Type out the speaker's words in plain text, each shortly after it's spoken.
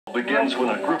Begins when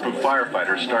a group of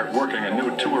firefighters start working a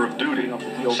new tour of duty.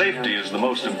 Safety is the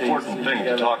most important thing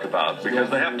to talk about because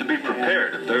they have to be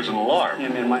prepared if there's an alarm.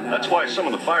 That's why some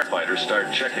of the firefighters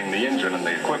start checking the engine and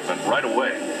the equipment right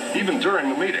away, even during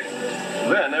the meeting.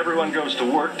 Then everyone goes to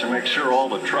work to make sure all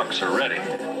the trucks are ready.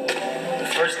 The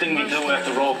first thing we do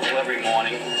after roll call every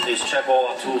morning is check all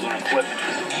our tools and equipment.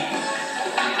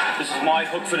 This is my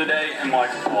hook for the day and my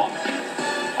compartment.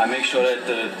 I make sure that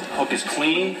the hook is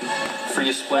clean, free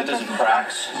of splinters and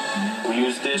cracks. We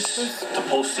use this to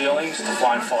pull ceilings, to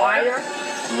find fire.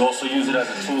 We also use it as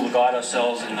a tool to guide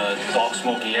ourselves in the dark,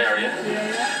 smoky area.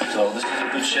 So this is in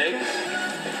good shape.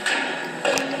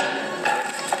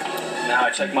 Now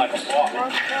I check my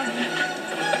compartment.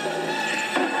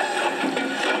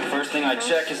 First thing I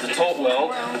check is the tote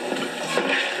weld.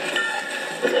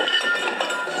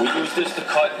 We use this to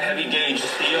cut heavy gauge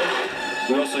steel.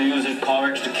 We also use it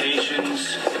car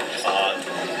extrications,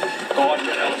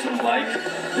 guardrails and the like.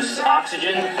 This is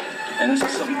oxygen, and this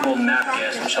is something called nap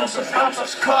gas, which helps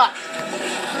us cut.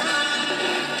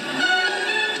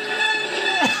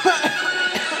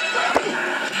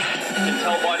 You can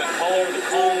tell by the color of the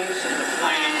cones and the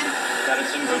flame that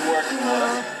it's in good working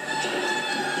order.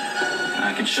 And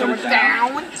I can shut it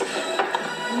down.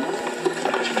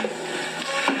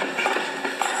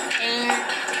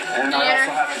 And I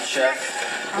also have to check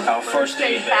our first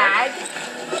aid bag.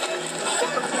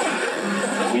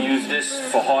 We use this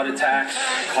for heart attacks,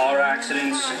 car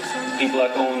accidents, people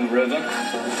that go in the river.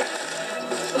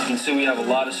 You can see we have a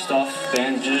lot of stuff,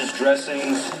 bandages,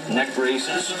 dressings, neck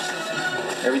braces.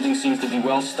 Everything seems to be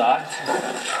well stocked.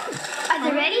 Are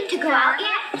they ready to go out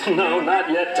yet? No, not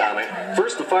yet, Tommy.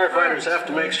 First, the firefighters have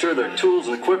to make sure their tools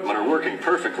and equipment are working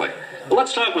perfectly. Well,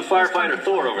 let's talk with firefighter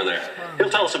Thor over there. He'll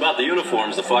tell us about the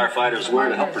uniforms the firefighters wear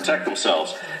to help protect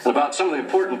themselves and about some of the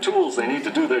important tools they need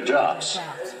to do their jobs.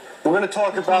 We're going to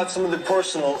talk about some of the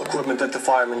personal equipment that the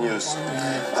firemen use.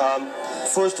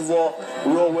 First of all,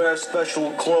 we all wear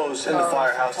special clothes in the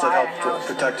firehouse that help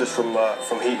protect us from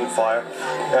heat and fire.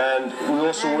 And we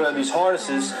also wear these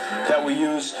harnesses that we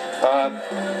use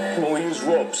when we use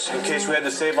ropes. In case we had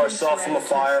to save ourselves from a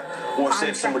fire or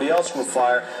save somebody else from a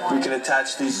fire, we can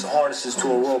attach these harnesses to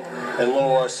a rope and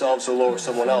lower ourselves or lower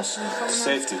someone else to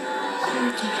safety.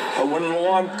 When an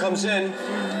alarm comes in,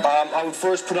 I would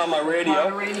first put on my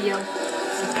radio.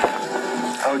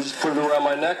 I would just put it around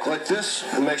my neck like this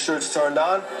and make sure it's turned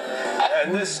on.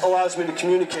 And this allows me to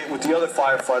communicate with the other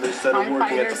firefighters that are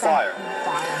working at the fire.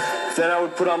 Then I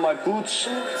would put on my boots,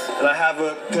 and I have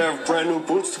a pair of brand new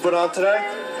boots to put on today.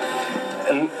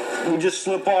 And we just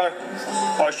slip our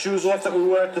shoes off that we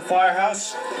wear at the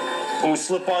firehouse, and we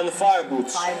slip on the fire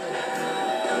boots.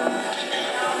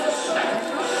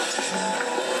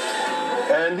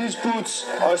 And these boots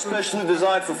are specially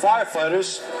designed for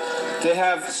firefighters. They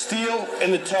have steel in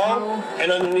the toe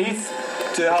and underneath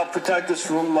to help protect us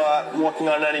from walking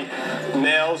on any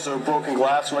nails or broken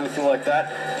glass or anything like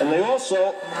that. And they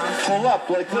also pull up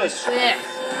like this.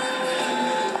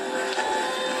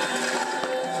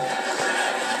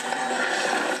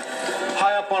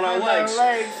 High up on our legs.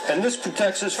 And this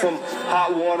protects us from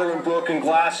hot water and broken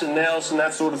glass and nails and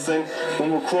that sort of thing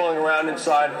when we're crawling around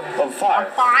inside of a fire.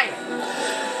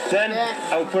 Then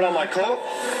I would put on my coat.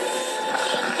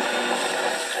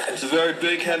 It's a very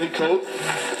big, heavy coat,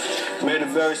 made of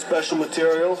very special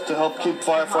material to help keep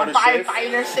firefighters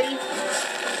safe.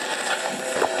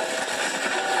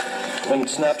 And it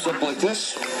snaps up like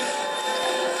this.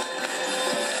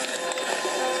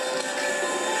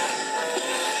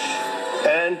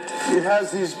 And it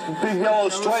has these big yellow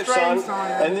stripes on,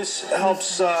 and this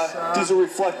helps, these are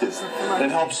reflective. And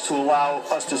it helps to allow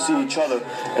us to see each other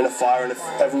in a fire, and if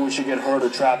ever we should get hurt or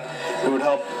trapped, it would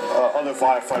help other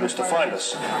firefighters to find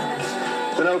us.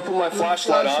 Then I would put my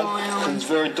flashlight on, because it's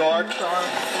very dark.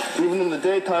 Even in the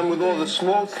daytime with all the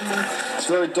smoke, it's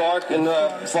very dark in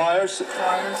the fires,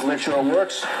 to make sure it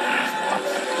works.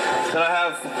 Then I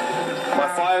have my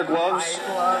fire gloves.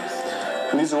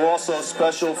 And these are also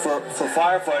special for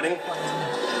firefighting.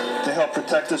 They help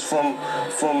protect us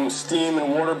from steam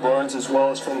and water burns, as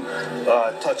well as from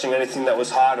touching anything that was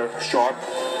hot or sharp.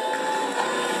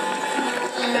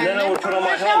 And then I would put on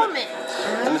my helmet.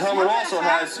 And the helmet also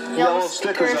has yellow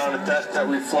stickers on it that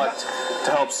reflect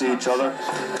to help see each other.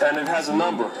 And it has a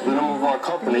number, the number of our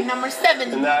company. Number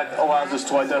 7. And that allows us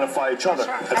to identify each other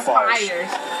at fires.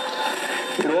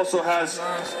 It also has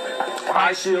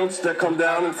eye shields that come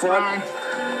down in front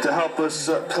to help us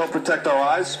help protect our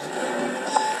eyes.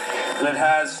 And it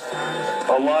has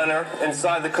a liner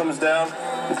inside that comes down.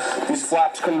 These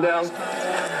flaps come down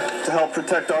to help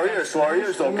protect our ears so our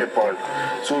ears don't get burned.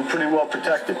 So we're pretty well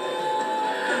protected.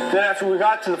 Then after we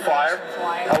got to the fire,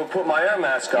 I would put my air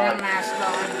mask on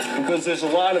because there's a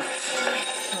lot of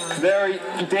very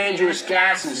dangerous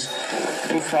gases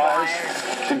in fires.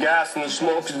 The gas and the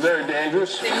smoke is very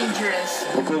dangerous.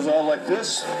 It goes on like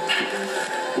this.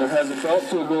 And it has a belt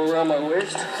to go around my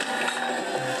waist.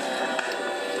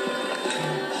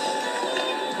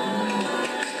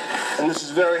 And this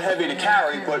is very heavy to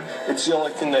carry, but it's the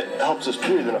only thing that helps us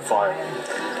breathe in a fire.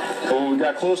 And when we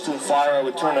got close to the fire, I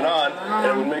would turn it on,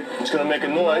 and it's going to make a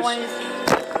noise.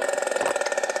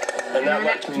 And that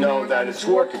lets me know that it's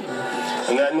working.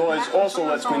 And that noise also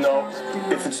lets me know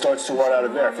if it starts to run out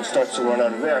of air. If it starts to run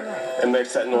out of air, it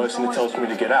makes that noise and it tells me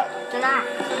to get out.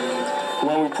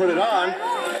 When we put it on,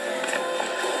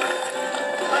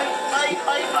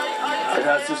 it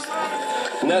has this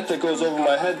net that goes over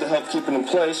my head to help keep it in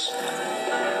place.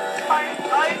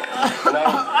 And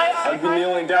I'd be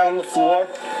kneeling down on the floor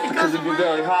because it'd be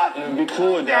very hot and it'd be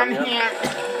cooler down here.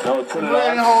 And I would put it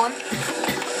on.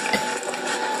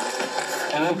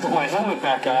 And then put my helmet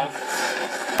back on.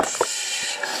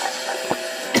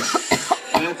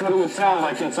 And that's what it would sound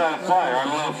like inside a fire. I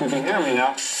don't know if you can hear me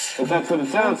now, but that's what it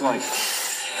sounds like.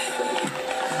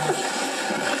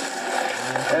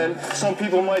 And some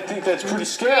people might think that's pretty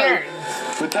scary,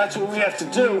 but that's what we have to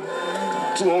do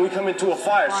when we come into a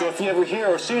fire. So if you ever hear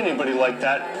or see anybody like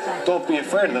that, don't be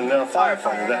afraid of them. They're a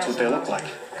firefighter. That's what they look like.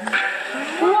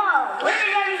 Whoa, where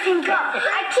did everything go?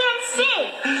 I can't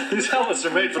see. These helmets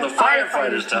are made for the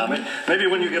firefighters, Tommy. Maybe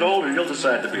when you get older, you'll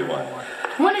decide to be one.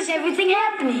 When is everything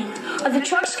happening? Are the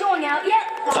trucks going out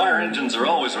yet? Fire engines are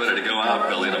always ready to go out,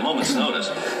 Billy, at a moment's notice.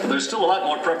 But there's still a lot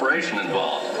more preparation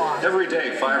involved. Every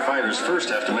day, firefighters first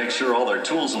have to make sure all their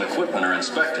tools and equipment are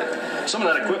inspected. Some of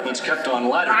that equipment's kept on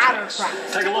ladder trucks.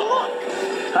 Take a look.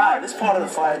 Hi, this part of the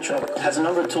fire truck has a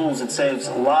number of tools that saves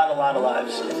a lot of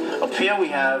lives. Up here we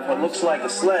have what looks like a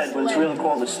sled, but it's really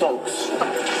called a Stokes.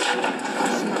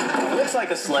 It looks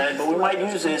like a sled, but we might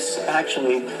use this,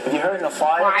 actually, if you're hurt in a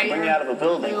fire, to bring you out of a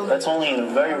building. That's only in a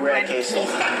very rare case.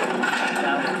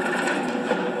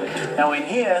 Now in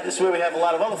here, this is where we have a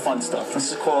lot of other fun stuff.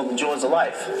 This is called the Jaws of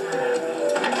Life.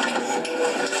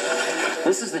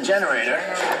 This is the generator.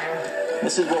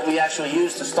 This is what we actually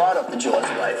use to start up the Jaws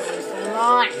of Life.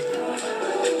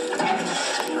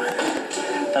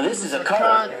 Now this is a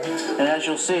cutter, and as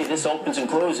you'll see, this opens and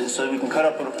closes so we can cut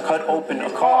open a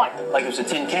car like it was a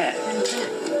tin can.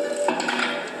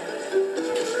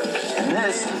 And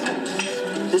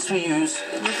this we use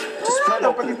to spread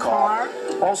open the car,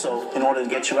 also in order to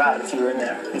get you out if you're in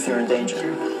there, if you're in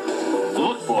danger.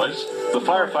 Look, boys, the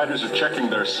firefighters are checking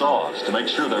their saws to make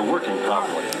sure they're working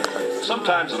properly.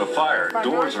 Sometimes at a fire,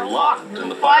 doors are locked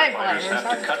and the firefighters have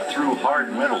to cut through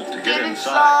hard metal to get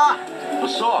inside. The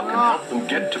saw can help them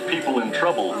get to people in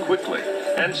trouble quickly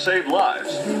and save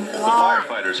lives. The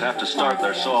firefighters have to start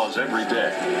their saws every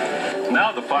day.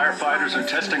 Now the firefighters are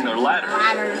testing their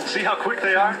ladders. See how quick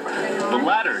they are? The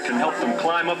ladder can help them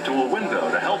climb up to a window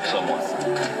to help someone.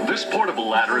 This portable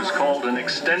ladder is called an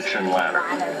extension ladder.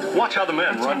 Watch how the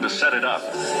men run to set it up.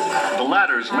 The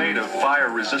ladder is made of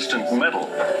fire-resistant metal.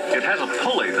 It has a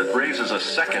pulley that raises a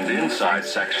second inside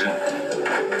section.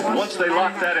 Once they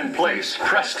lock that in place,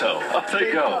 presto, up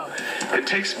they go. It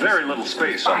takes very little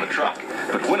space on the truck,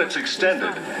 but when it's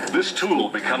extended, this tool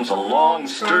becomes a long,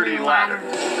 sturdy ladder.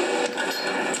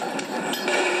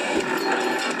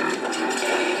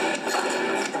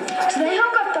 Do they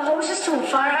hook up the hoses to a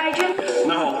fire hydrant?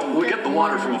 No, we get the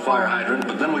water from a fire hydrant,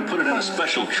 but then we put it in a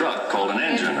special truck called an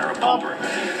engine or a pumper.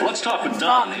 Well, let's talk with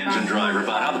Don, the engine driver,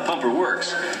 about how the pumper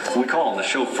works. We call him the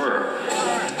chauffeur.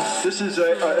 This is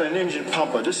an engine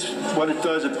pumper. What it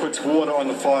does, it puts water on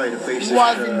the fire.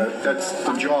 That's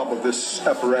the job of this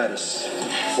apparatus.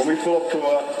 When we pull up to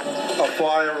a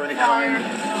fire or any kind,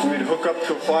 we'd hook up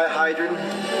to a fire hydrant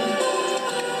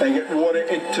and get water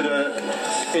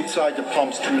inside the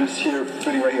pumps through this here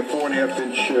fitting right here,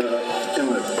 4.5-inch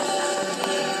inlet.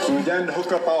 We would then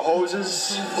hook up our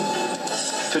hoses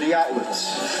to the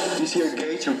outlets. These here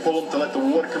gates, we pull them to let the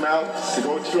water come out, to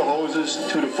go through the hoses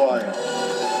to the fire.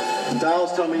 The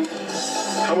dials tell me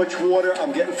how much water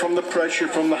I'm getting from the pressure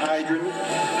from the hydrant,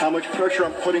 how much pressure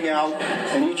I'm putting out,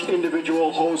 and each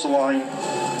individual hose line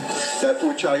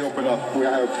which I open up, we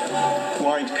have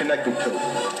lines connected to.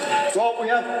 Well, we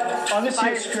have, on this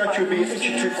here stretch, would be an 1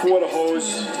 3/4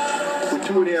 hose with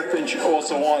 2.5-inch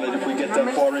also on it if we get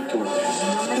that far into it.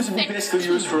 This would be basically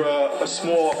used for a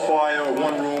smaller fire,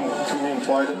 1-room, 2-room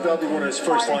fire. That'll be one of those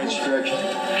first line stretch.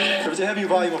 If it's a heavy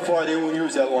volume of fire, they won't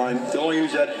use that line. They only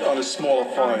use that on a smaller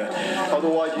fire.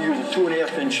 Otherwise, you use a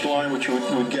 2.5-inch line, which you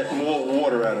would get more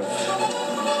water out of.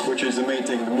 which is the main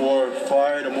thing. The more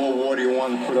fire, the more water you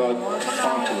want to put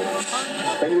onto it.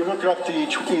 And you would hook it up to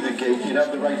either gate. You'd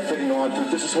have the right fitting onto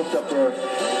it. This is hooked up for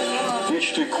the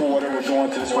inch 3/4 would go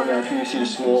onto this one down here. You see the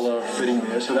smaller fitting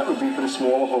there, so that would be for the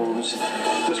smaller hose.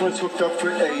 This one's hooked up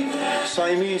for a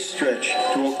Siamese stretch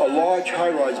to a large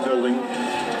high-rise building.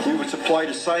 We would supply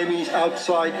the Siamese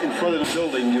outside in front of the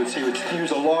building. You would see,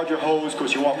 use a larger hose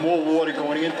because you want more water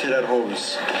going into that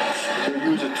hose. So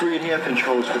you use a 3.5 inch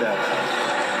hose for that.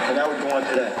 And that would go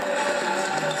onto that.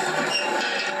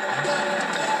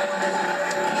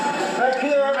 Back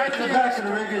here, at the back of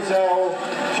the rig is our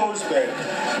hose bed.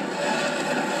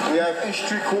 We have inch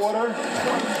 3/4,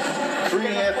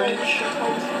 3.5 inch,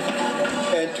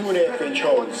 and 2.5 inch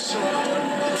hose.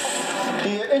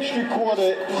 The inch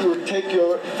 3/4, you would take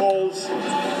your poles,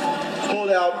 pull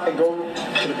it out, and go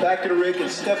to the back of the rig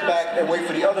and step back and wait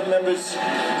for the other members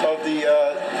of the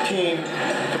team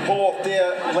to pull off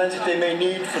their lens that they may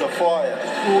need for the fire.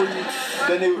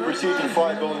 Then they would proceed to the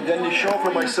fire building. Then the chauffeur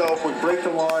and myself would break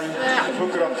the line and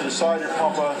hook it up to the side of the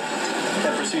pumper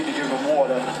and proceed to give them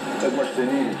water as much as they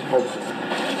needed, hopefully.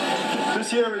 This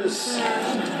here is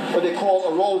what they call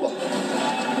a roller.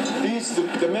 These,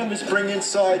 the members bring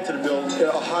inside to the building,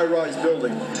 a high-rise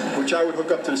building, which I would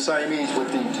hook up to the Siamese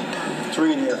with the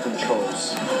 3.5 inch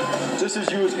hose. This is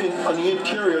used on the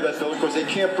interior of that building because they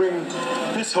can't bring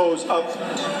this hose up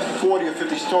 40 or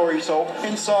 50 stories. So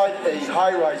inside a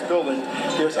high-rise building,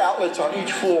 there's outlets on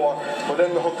each floor for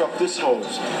them to hook up this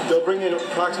hose. They'll bring in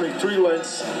approximately 3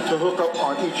 lengths to hook up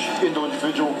on each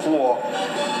individual floor,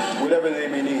 whatever they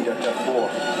may need at that floor.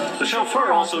 The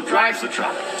chauffeur also drives the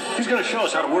truck. He's going to show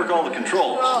us how to work all the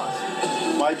controls.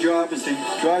 My job is to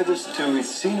drive this to a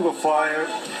scene of a fire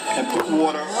and put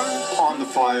water on the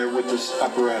fire with this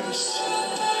apparatus.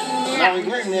 Now in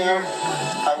getting there,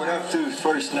 I would have to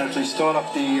first naturally start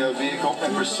up the vehicle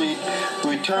and proceed.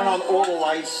 We turn on all the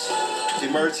lights, the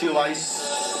emergency lights.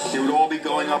 They would all be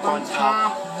going up on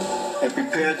top and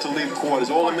prepared to leave quarters.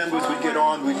 All the members would get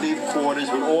on, we'd leave quarters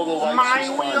with all the lights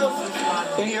responding.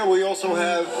 In here we also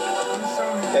have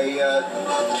a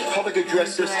public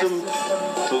address system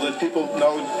to let people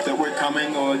know that we're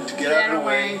coming or to get out of the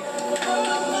way.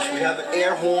 We have an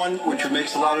air horn, which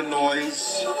makes a lot of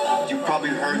noise. You've probably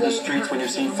heard in the streets when you've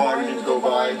seen fire engines go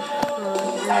by.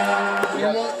 We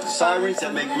have sirens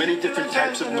that make many different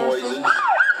types of noises.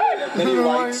 We have many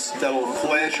lights that will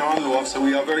flash on and off, so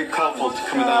we are very colorful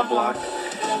coming down the block.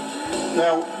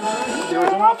 Now, there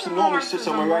is an officer normally sits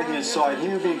on my right-hand side. He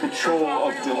would be in control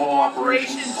of the whole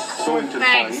operation going to the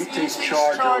fire. He takes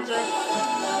charge of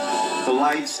the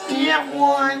lights, the air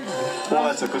horn, all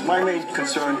that stuff. Because my main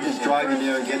concern is driving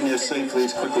there and getting there safely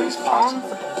as quickly as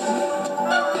possible.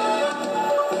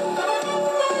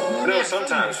 You know,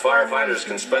 sometimes firefighters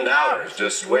can spend hours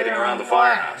just waiting around the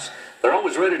firehouse. They're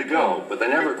always ready to go, but they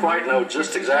never quite know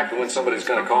just exactly when somebody's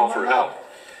going to call for help.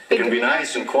 It can be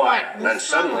nice and quiet, and then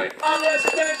suddenly,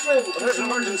 there's an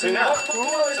emergency now.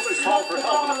 Somebody's called for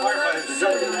help, and the firefighters are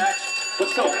jumping in action.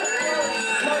 Let's go.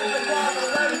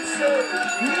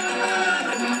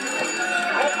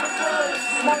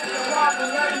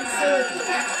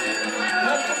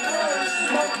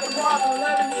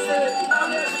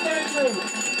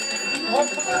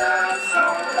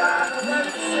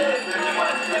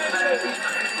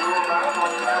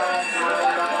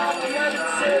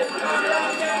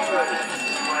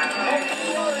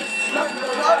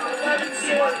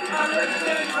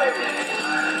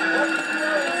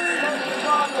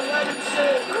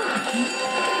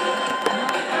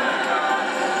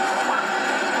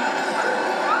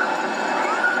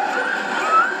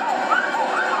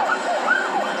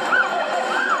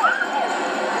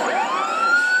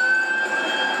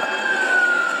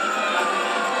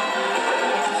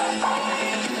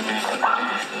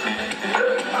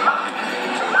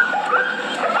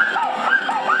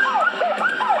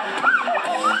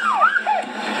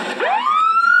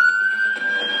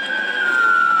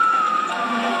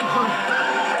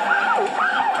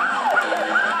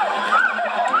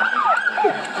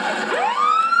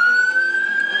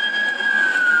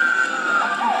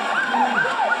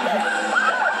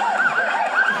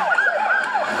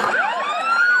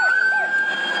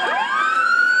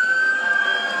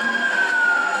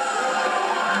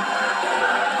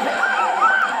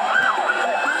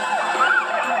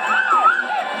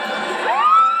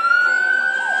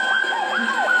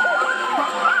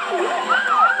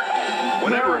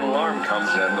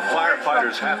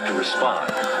 firefighters have to respond.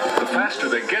 The faster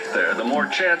they get there, the more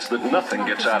chance that nothing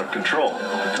gets out of control.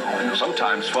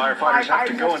 Sometimes firefighters have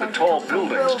to go into tall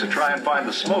buildings to try and find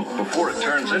the smoke before it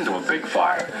turns into a big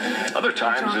fire. Other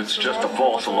times it's just a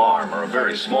false alarm or a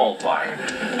very small fire.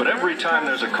 But every time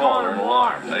there's a call or an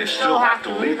alarm, they still have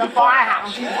to leave the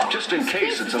firehouse, just in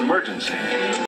case it's an emergency.